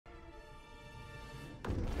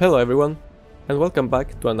Hello everyone, and welcome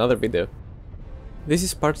back to another video. This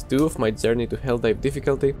is part 2 of my journey to Helldive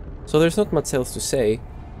difficulty, so there's not much else to say,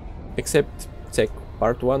 except check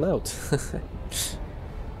part 1 out.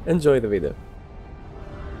 Enjoy the video.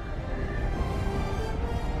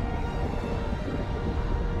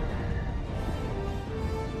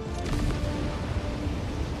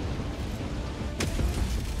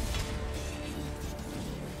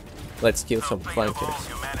 Let's kill some flankers.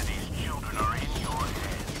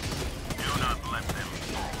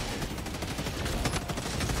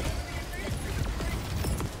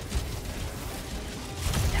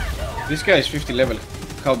 This guy is 50 level.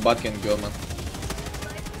 How bad can it go, man?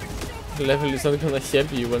 Level is not gonna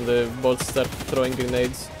help you when the bots start throwing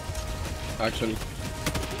grenades. Actually.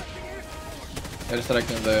 Airstrike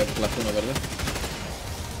in the platoon over there.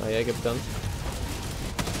 Oh yeah, get done.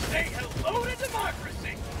 Say hello to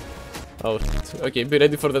democracy! Oh, okay, be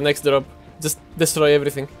ready for the next drop. Just destroy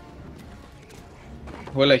everything.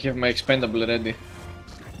 Well, I have my expendable ready.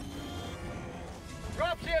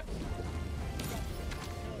 Dropship!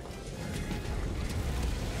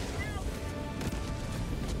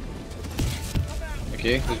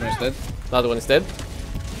 Okay, this one is dead. That one is dead.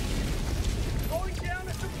 Going down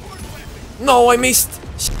a support weapon! No, I missed!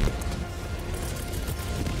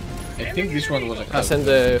 I think this one was a I cut. sent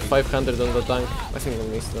the 500 on the tank. I think I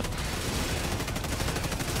missed that.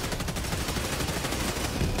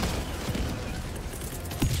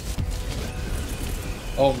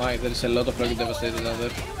 Oh my, there is a lot of rocket devastators down there.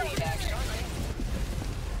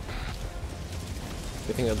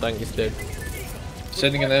 I think the tank is dead.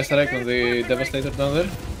 Sending an airstrike on the devastator down there.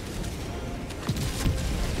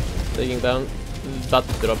 Taking down that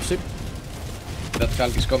dropship. That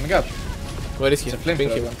Hulk is coming up. Where is he? It's a Bring him.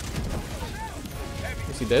 flamethrower.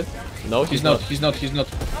 Is he dead? No, He's not, he's not, he's not.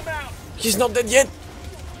 I'm out! He's not dead yet!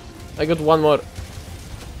 I got one more.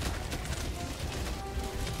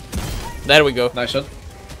 There we go. Nice shot.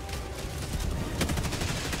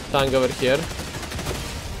 Tank over here.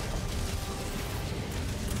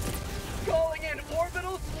 Calling in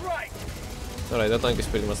orbital strike! Alright, that tank is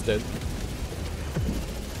pretty much dead.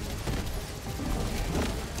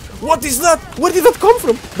 What is that? Where did that come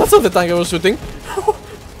from? That's not the tank I was shooting.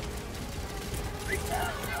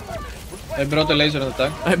 I brought a laser on the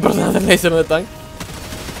tank. I brought another laser on the tank.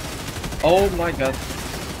 Oh my god.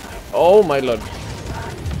 Oh my lord.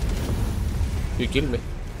 You killed me.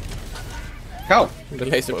 How? The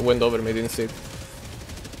laser went over me, didn't see it.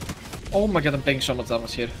 Oh my god, I'm taking so much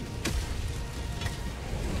damage here.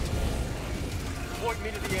 Point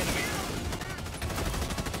me to the enemy.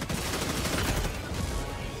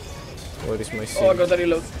 Where is my Oh, I shield? got a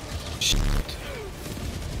reload.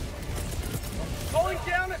 Calling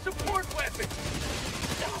down a support weapon!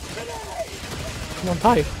 Come on,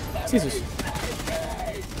 die. Jesus.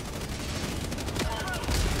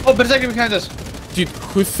 Oh, Berserker behind us. Dude,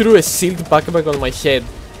 who threw a sealed backpack on my head?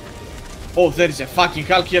 Oh, there is a fucking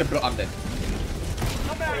Hulk here, bro. I'm dead.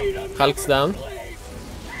 Hulk's down.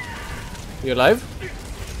 You alive?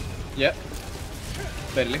 Yeah.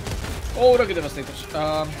 Barely. Oh, rocket devastators.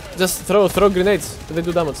 Just throw grenades. They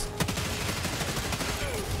do damage.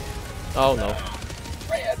 Oh no.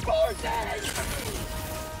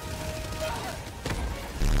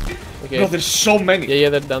 Okay. Bro, there's so many. Yeah,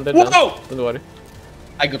 they're done, they're Whoa! done. Don't worry.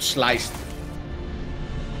 I got sliced.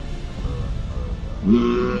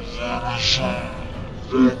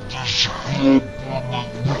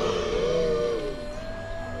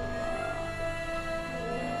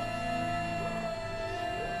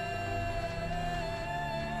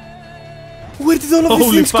 Where did all of these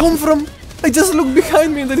Holy things come from? I just look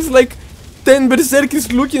behind me and there is like 10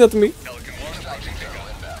 berserkers looking at me.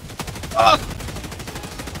 Ah!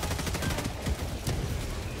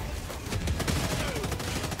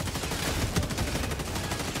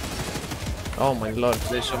 Oh my lord.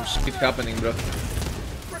 There's some shit happening, bro.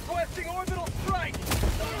 Requesting orbital strike!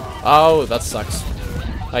 Oh, that sucks.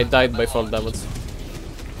 I died by fall damage.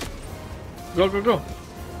 Go, go, go.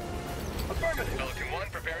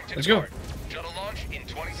 Let's go. Shuttle launch in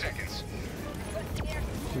 20 seconds.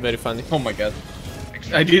 Very funny. Oh my god.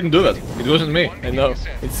 I didn't do that. It wasn't me. I know.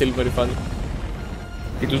 It's still very funny.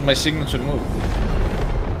 It was my signature move.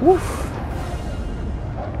 Woof.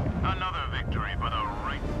 Another victory for the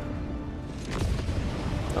right.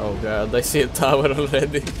 Oh god, I see a tower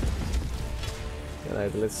already.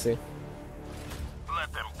 Alright, let's see.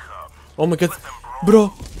 Let them come. Oh my god.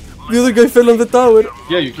 Bro, the other guy fell on the tower.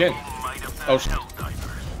 Yeah, you can. Oh, shit.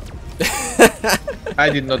 I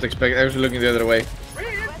did not expect. I was looking the other way.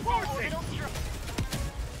 Reinforcing!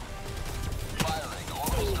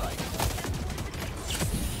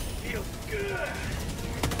 Feels good.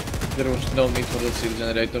 There was no need for the shield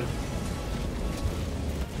generator.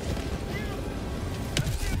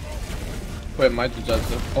 Who am I to judge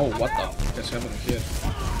though? Oh, what the fuck is happening here?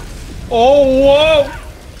 Oh, whoa!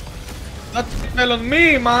 That fell on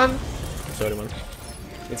me, man! Sorry, man.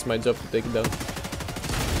 It's my job to take it down.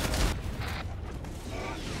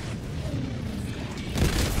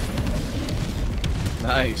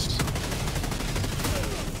 Nice.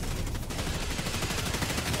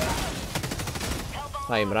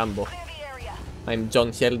 I'm Rambo. I'm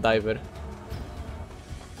John Helldiver.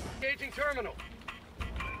 Engaging terminal.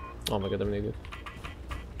 Oh my god, I'm an idiot.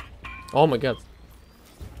 Oh my god.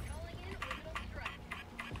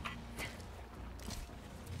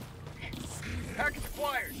 Package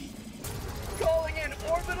acquired. Calling in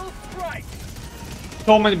orbital strike.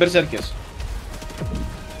 So many berserkers.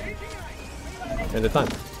 And the tank.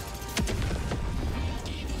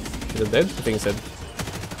 Is it dead? I think it's dead.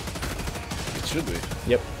 It should be.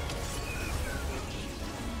 Yep.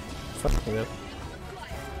 Fucking hell.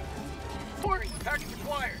 Package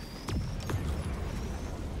acquired.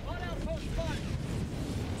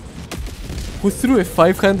 Who threw a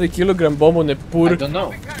 500-kilogram bomb on a I poor don't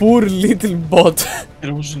know. little bot?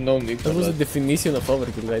 There was no need for That was the that. definition of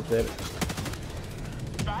overkill right there.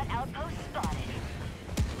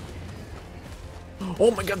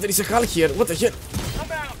 Oh my god, there is a Hulk here. What the hell?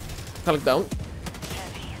 I'm out. Hulk down.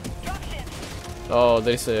 Oh,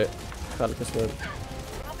 there is a Hulk as well.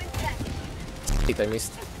 Shit, I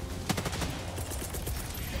missed.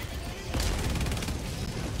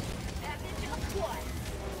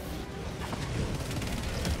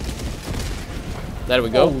 There we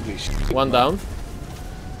go. Holy shit. One down.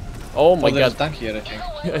 Oh my There's a god. tank here, I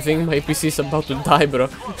think. I think my PC is about to die, bro.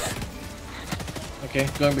 Okay,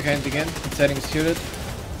 going behind again. Setting his turret.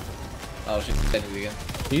 Oh shit, setting it again.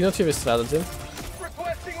 Do you not have a stratagem?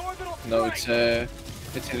 Requesting orbital strike. No,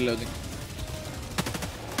 it's reloading.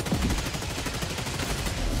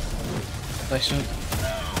 Nice shot.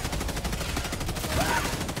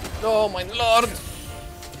 Oh my lord!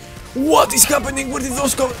 What is happening? Where did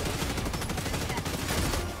those come?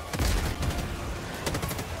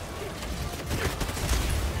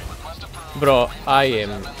 Bro, I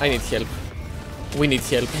need help. We need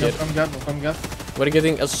help No, here. come gun, no, come gun. We're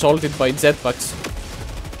getting assaulted by jetpacks.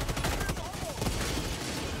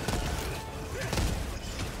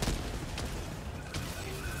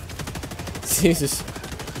 Jesus.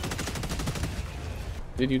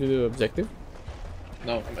 Did you do the objective?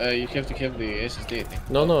 No, you have to have the SSD, I think.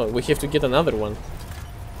 No, no, we have to get another one.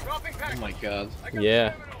 Dropping Oh package. my god. I got the Yeah.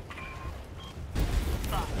 terminal.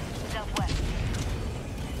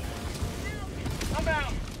 I'm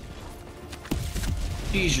out.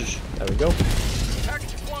 Jesus. There we go.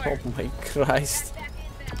 Package Oh acquired. my Christ.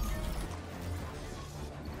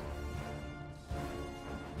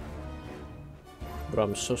 Bro,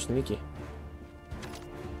 I'm so sneaky.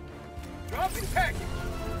 Dropping package.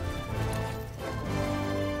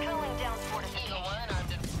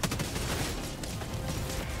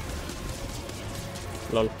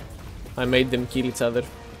 Lol. I made them kill each other.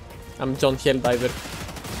 I'm John Helldiver.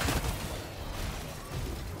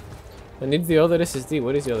 I need the other SSD.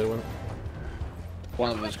 Where is the other one?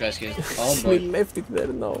 One of those guys here. Oh We boy. left it there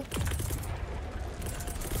now.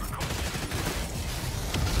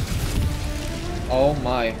 Oh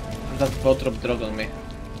my. That bot drop dropped on me.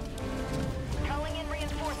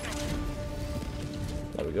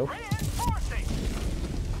 There we go.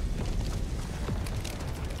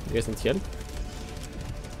 You guys need help?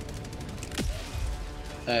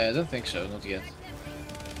 I don't think so, not yet.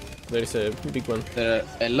 There is a big one. There are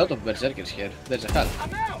a lot of berserkers here. There's a Hulk.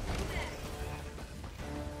 I'm out.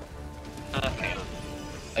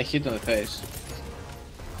 I hit on the face.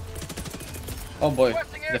 Oh boy,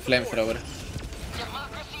 the flamethrower.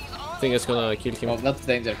 I think it's gonna kill him. Oh, that's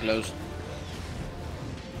danger close.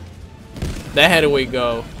 There we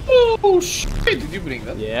go. Oh shit! Did you bring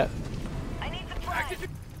that? Yeah. Package.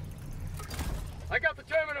 I got the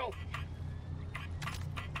terminal.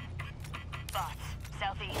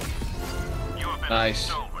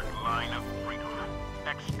 Nice.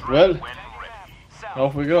 Well,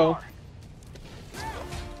 off we go.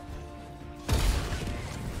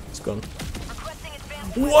 It's gone.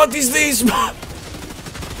 What is this?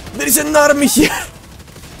 There is an army here.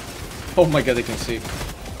 Oh my god, I can see.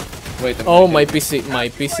 Wait a minute. Oh, my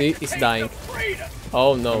PC is dying.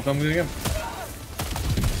 Oh no. I'm coming again.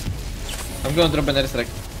 I'm gonna drop an airstrike.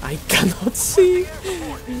 I cannot see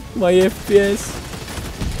my FPS.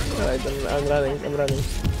 Alright, I'm running.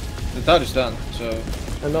 The tower is done, so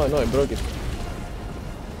I know, I broke it.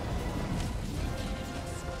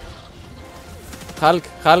 Hulk,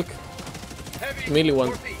 Heavy. melee one.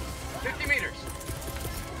 northeast.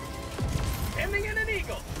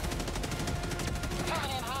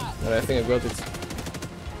 Alright, I think I got it.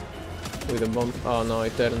 With a bomb. Oh no,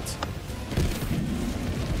 it turned.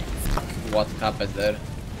 What happened there?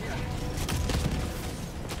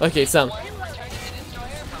 Okay, it's done.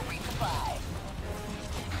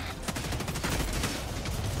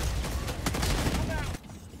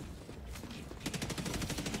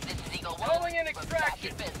 Calling in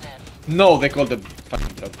extraction. No, they called the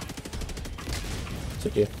fucking drop. It's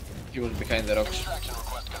okay. He was behind the rocks.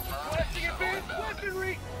 Requesting advanced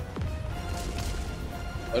weaponry.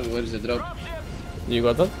 Where is the drop? Dropship. You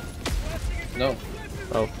got that? Requesting No. advanced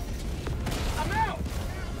Oh. weaponry. I'm out.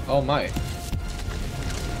 Oh my.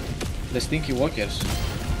 The stinky walkers.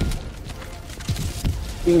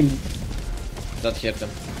 That hurt them.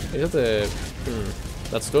 Is that a...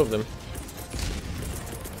 That's two of them.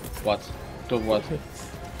 What? To what?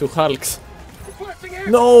 Two Hulks. Requesting air.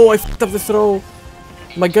 No, I fucked up the throw.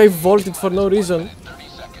 My guy vaulted for no reason.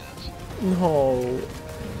 No.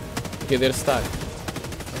 Okay, they're stuck.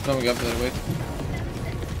 I'm coming up there, wait.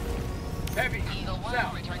 Heavy.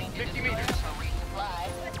 South. 50 meters.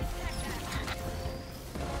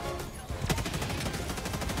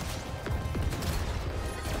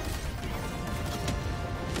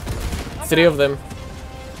 Three of them.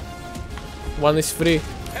 One is free.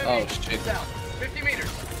 Oh shit. South. 50 meters.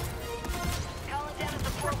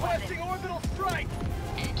 Requesting orbital strike.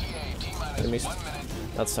 I missed.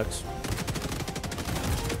 That sucks.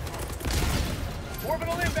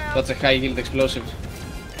 Orbital inbound. That's a high yield explosive.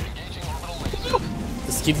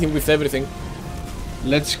 Just hit him with everything.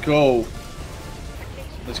 Let's go.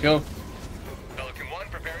 Let's go. Pelican 1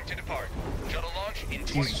 preparing to depart. Shuttle launch in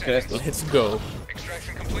 20 Jesus seconds. Christ. Let's go.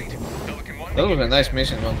 Extraction complete. Pelican 1 That was a beginning nice descent.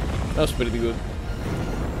 mission, man. That was pretty good.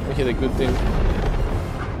 We had a good team.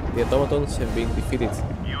 The automatons have been defeated.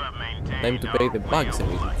 Time to pay the bugs a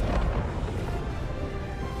little.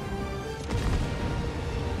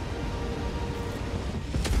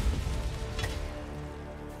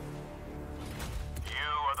 You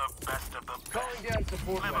are the best of the best. Calling down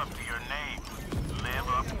support. Live up to your name. Live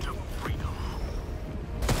up to freedom.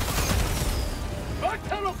 Bug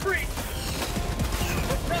tunnel breach.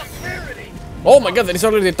 For prosperity. Oh my god, there is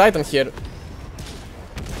already a Titan here.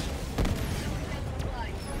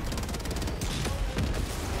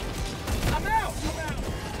 I'm out.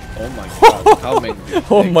 Oh my god, how many did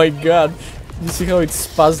it Oh take? my god. You see how it's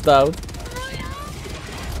spazzed out?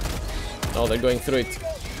 Oh, they're going through it.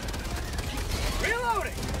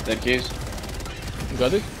 Reloading. There he is. You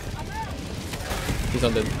got it? He's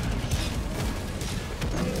not dead.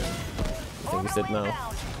 I think he's dead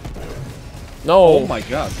now. No! Oh my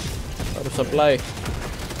god. Out of supply.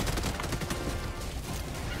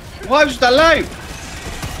 Why is it alive?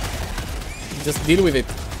 Just deal with it.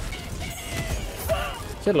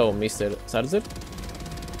 Hello, Mr. Sarger.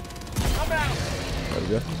 I'm out. There we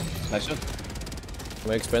go. Nice shot.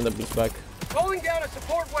 My expendables back. Calling down a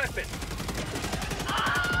support weapon.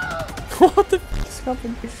 What the f is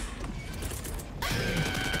happening?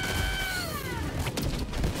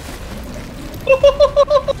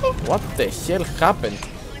 What the hell happened?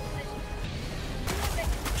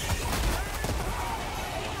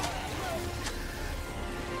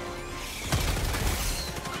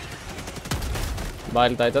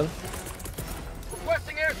 Bile Titan.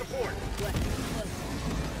 Requesting air support.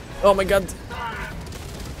 Oh my god.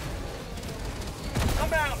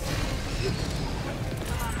 I'm out.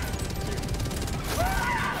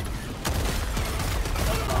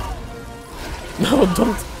 No,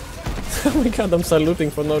 don't. Oh my god, I'm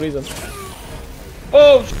saluting for no reason.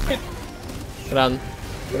 Oh shit. Run.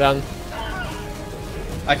 Run.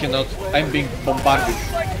 I cannot. I'm being bombarded.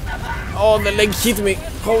 Oh, the leg hit me.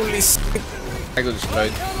 Holy shit. I got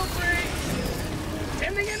destroyed. Tunnel breach.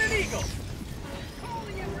 Sending in an eagle.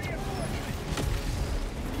 Calling in reinforcements.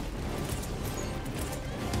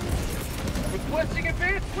 Requesting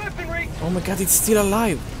advanced weaponry. Oh my god, it's still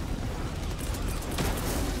alive.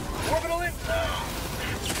 Orbital in.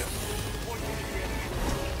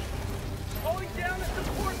 Calling down a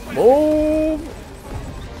support weapon. Boom.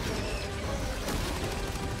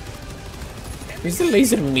 Is the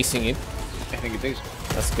laser missing it? I think it is.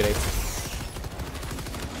 That's great.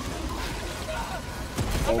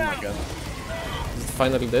 Oh my god. Is it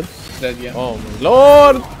finally dead? Dead, yeah. Oh my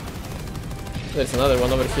lord! There's another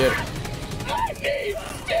one over here.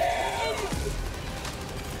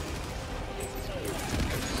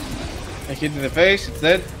 I hit in the face, it's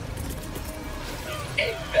dead.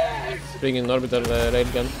 Bring in orbital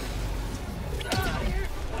railgun.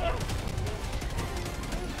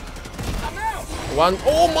 One.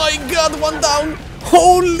 Oh my god, one down!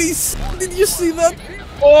 Holy s! Did you see that?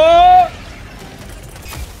 Oh!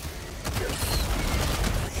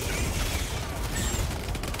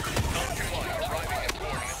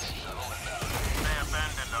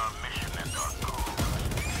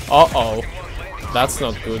 Uh-oh. That's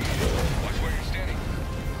not good. Watch where you're standing.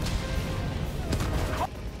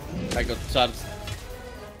 I got charged.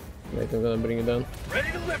 Wait, I'm gonna bring it down.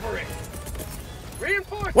 Ready to liberate.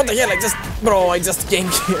 Reinforce. What the hell? I just came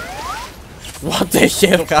here. What the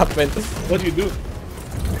hell happened? What do you do?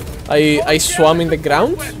 I swam in the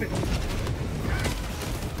ground?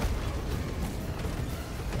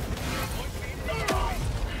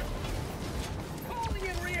 Calling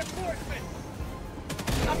in reinforcement.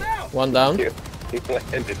 I'm out. One down. He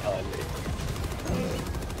landed on me.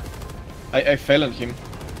 I fell on him.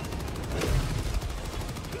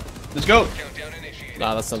 Let's go! Countdown initiated.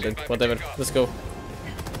 Nah, that's something. Whatever. Let's go.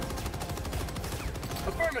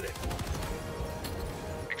 Affirmative.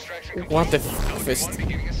 Extraction complete. What the One fist?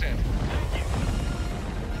 beginning ascent.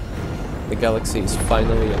 The galaxy is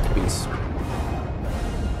finally at peace.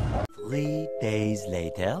 3 days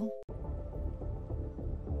later.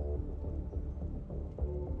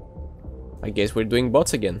 I guess we're doing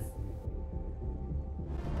bots again.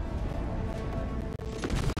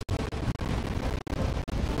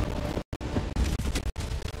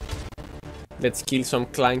 Let's kill some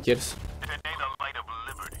clankers. Today the light of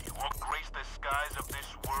liberty will grace the skies of this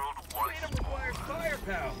world once Freedom requires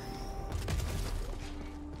firepower.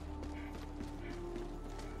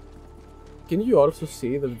 Can you also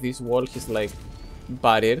see that this wall has like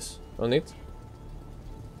barriers on it?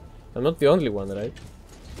 I'm not the only one, right?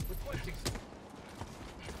 Requesting.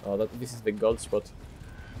 Oh, this is the gold spot.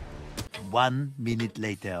 1 minute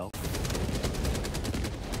later.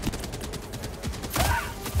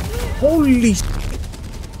 Holy sh!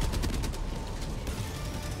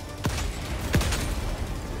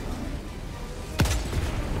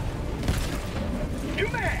 You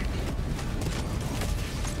man.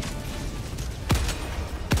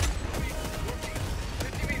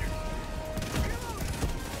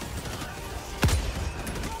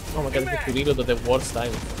 Oh my god, I have to reload at the worst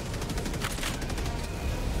time.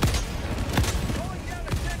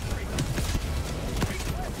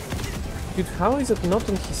 Dude, how is it not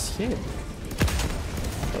on his head?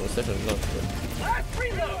 That was definitely not good. Last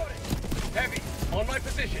reload. Heavy on my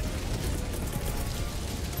position.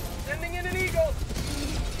 Sending in an eagle.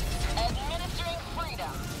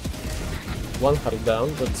 One heart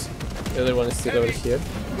down, but the other one is still over here.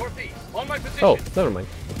 Northeast on my position. Oh, never mind.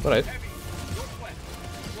 Alright. Heavy northwest.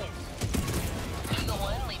 Close.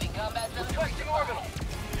 Requesting orbital.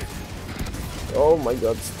 Oh my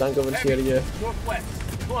god, tank over here, yeah. Northwest.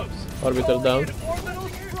 Close. Orbital down. Orbital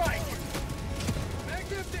strike.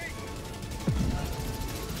 Mag empty.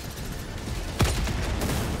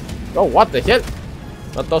 Oh, what the hell?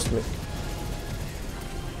 That tossed me.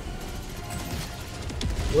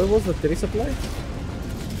 Where was the tree supply?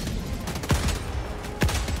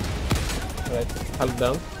 Alright, half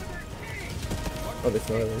down. Oh, there's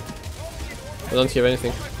another one. I don't have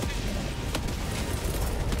anything.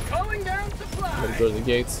 Calling down supply. Let's go to the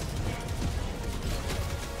gates.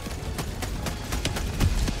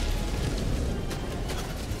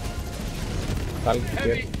 Hulk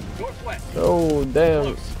here. Heavy northwest. Oh, damn.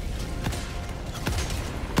 Close.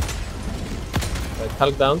 Right,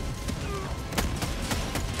 Hulk down.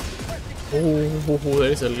 Oh,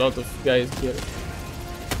 there is a lot of guys here.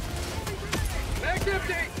 Mag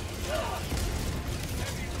empty.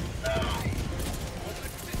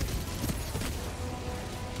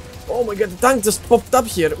 Oh my god, the tank just popped up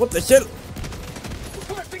here. What the hell?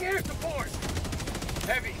 Requesting air support.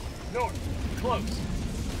 Heavy north. Close.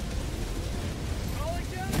 Calling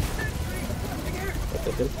down a sentry. Requesting air What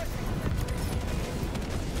the hell?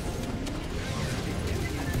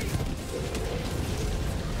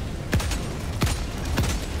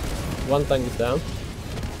 One tank is down.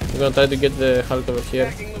 I'm gonna try to get the Hulk over here.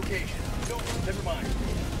 Tracking location. No, never mind.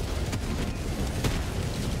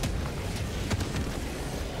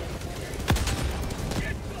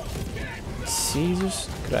 Jesus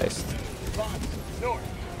Christ. Bombs. North.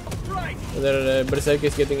 Right. Their berserk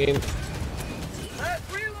is getting in. Last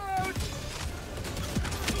reload.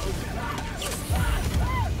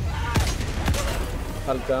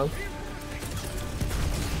 Hulk down.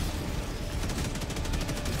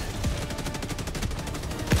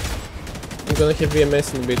 I'm gonna have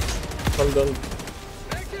VMS in a bit. Hold on.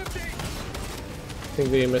 Mag empty. I think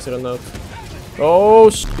VMS ran out. Oh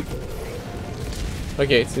shit!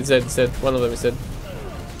 Okay, it's dead, it's dead. One of them is dead.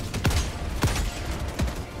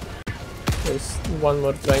 There's one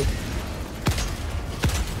more tank.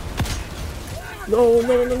 No,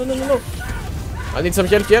 no, no, no, no, no, no! I need some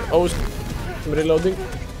help here. Oh, I'm reloading.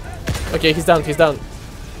 Okay, he's down, he's down.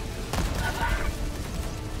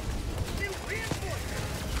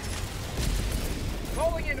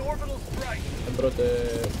 Calling in orbital. Orbital strike. I brought the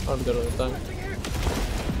armor on the tank.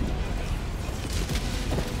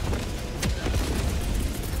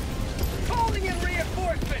 Calling in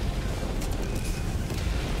reinforcements.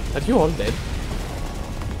 Are you all dead?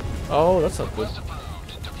 Oh, that's not good.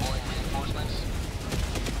 Deploying reinforcements.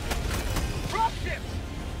 Drop ships.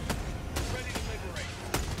 Ready to liberate.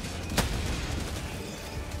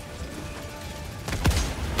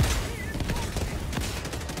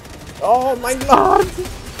 Oh my lord!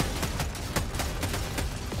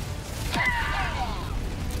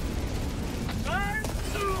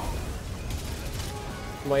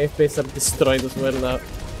 My FPS are destroyed as well now.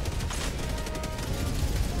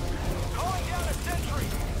 Calling down a sentry.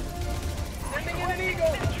 Sending in an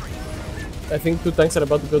eagle. I think 2 tanks are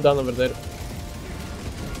about to go down over there.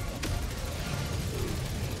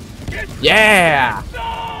 Yeah!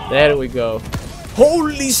 There we go.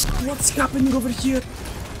 Holy sh! What's happening over here?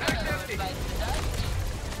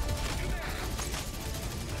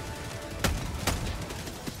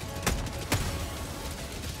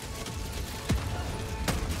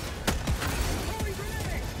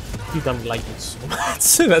 Dude, I'm liking so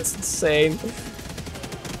much. That's insane.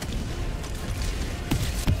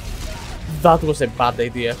 That was a bad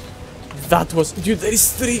idea. That was, dude. There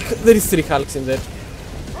is three Hulks in there.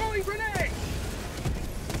 Throwing grenade.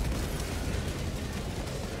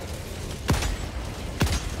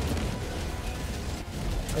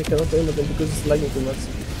 I cannot aim at them because it's lagging too much.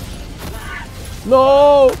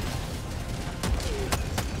 No!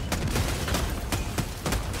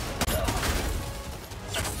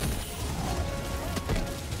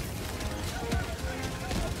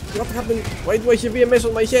 What happened? Why do I have EMS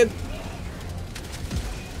on my head?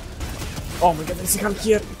 Oh my god, there's a Hulk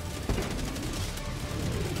here.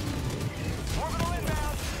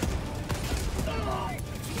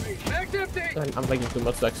 Mag's empty. I'm lagging too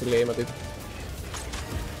much to actually aim at it.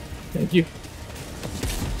 Thank you.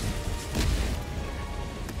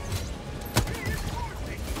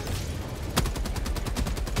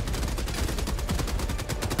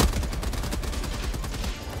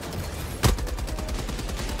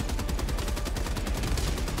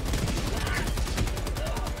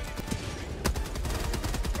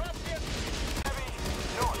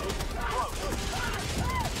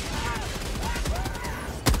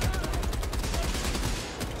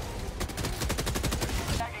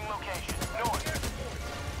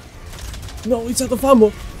 No, it's out of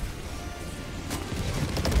ammo.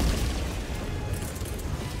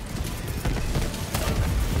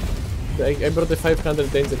 I brought the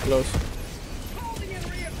 500 danger close. Calling in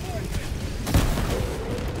reinforcements.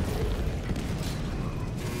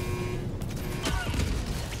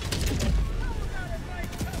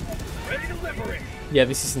 Ready to liberate. Yeah,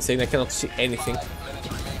 this is insane. I cannot see anything.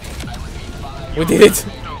 We did it!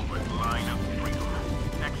 Line of freedom.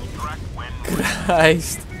 Extract when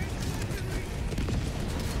Christ.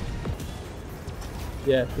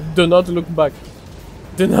 Yeah, do not look back.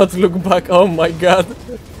 Do not look back. Oh my god.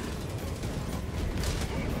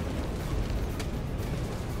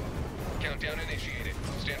 Countdown initiated.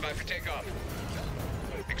 Stand by for takeoff.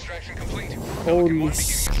 Extraction complete. Holy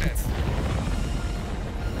shit.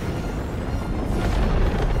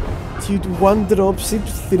 Dude, 1 dropship,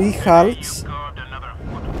 3 Hulks. carved another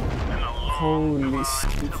foot in the long Holy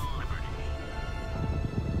shit.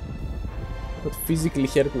 That physically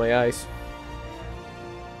hurt my eyes.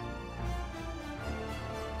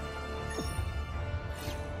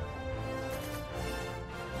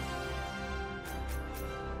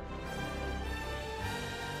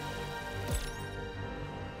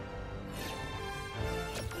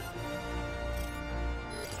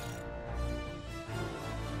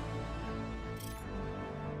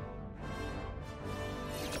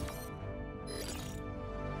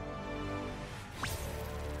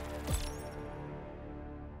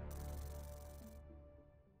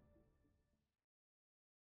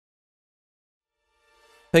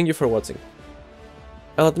 Thank you for watching.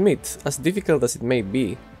 I'll admit, as difficult as it may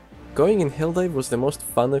be, going in Helldive was the most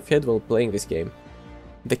fun I've had while playing this game.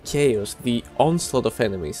 The chaos, the onslaught of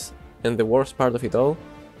enemies, and the worst part of it all,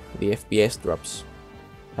 the FPS drops.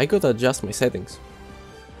 I gotta adjust my settings.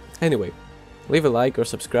 Anyway, leave a like or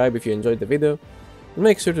subscribe if you enjoyed the video, and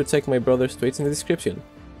make sure to check my brother's tweets in the description.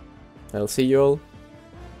 I'll see you all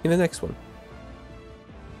in the next one.